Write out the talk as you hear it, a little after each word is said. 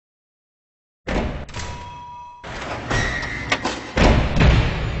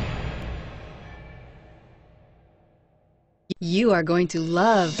You are going to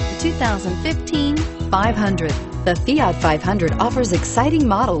love the 2015 500. The Fiat 500 offers exciting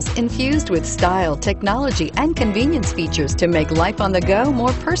models infused with style, technology, and convenience features to make life on the go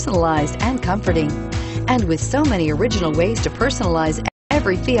more personalized and comforting. And with so many original ways to personalize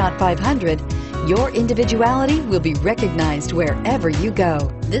every Fiat 500, your individuality will be recognized wherever you go.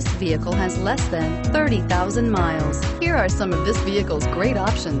 This vehicle has less than 30,000 miles. Here are some of this vehicle's great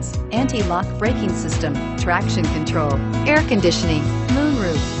options: anti-lock braking system, traction control, air conditioning,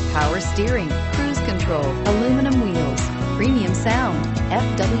 moonroof, power steering, cruise control, aluminum wheels, premium sound,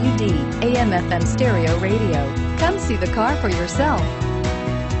 FWD, AM/FM stereo radio. Come see the car for yourself.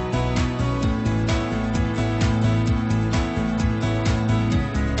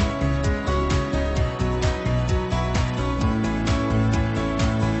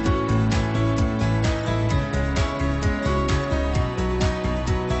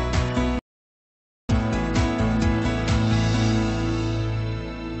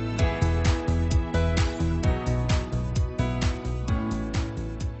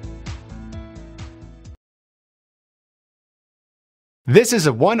 This is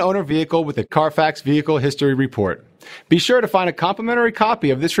a one-owner vehicle with a Carfax Vehicle History Report. Be sure to find a complimentary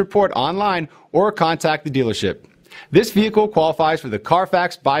copy of this report online or contact the dealership. This vehicle qualifies for the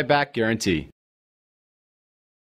Carfax Buyback Guarantee.